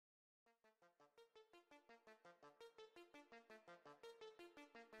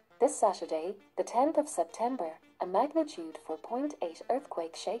This Saturday, the 10th of September, a magnitude 4.8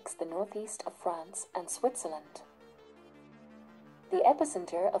 earthquake shakes the northeast of France and Switzerland. The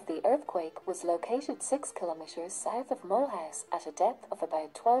epicenter of the earthquake was located 6 kilometers south of Mulhouse at a depth of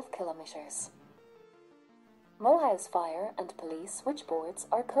about 12 kilometers. Mulhouse fire and police switchboards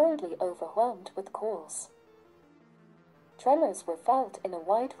are currently overwhelmed with calls. Tremors were felt in a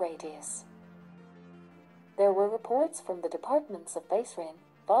wide radius. There were reports from the departments of Bas-Rhin,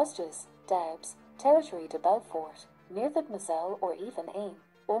 Vosges, Doubs, territory to Belfort, Meurthe-et-Moselle or even Ain,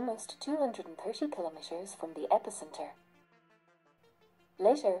 almost 230 kilometers from the epicenter.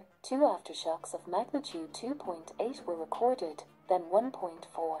 Later, 2 aftershocks of magnitude 2.8 were recorded, then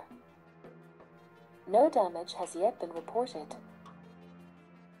 1.4. No damage has yet been reported.